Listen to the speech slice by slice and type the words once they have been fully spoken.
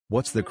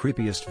What's the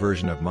creepiest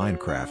version of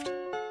Minecraft?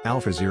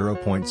 Alpha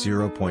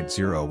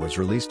 0.0.0 was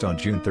released on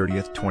June 30,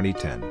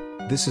 2010.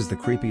 This is the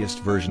creepiest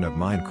version of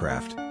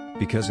Minecraft,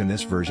 because in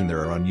this version there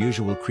are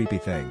unusual creepy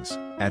things.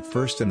 At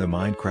first in the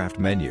Minecraft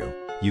menu,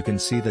 you can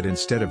see that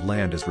instead of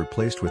land is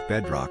replaced with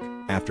bedrock.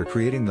 After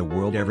creating the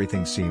world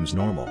everything seems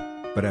normal.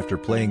 But after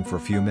playing for a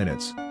few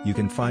minutes, you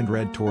can find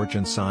red torch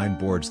and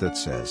signboards that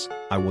says,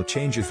 "I will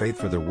change your fate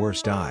for the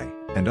worst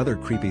and other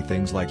creepy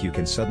things like you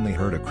can suddenly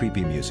hear a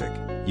creepy music.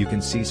 You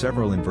can see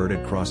several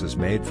inverted crosses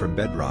made from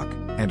bedrock,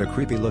 and a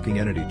creepy looking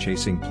entity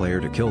chasing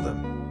player to kill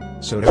them.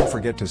 So don't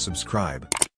forget to subscribe.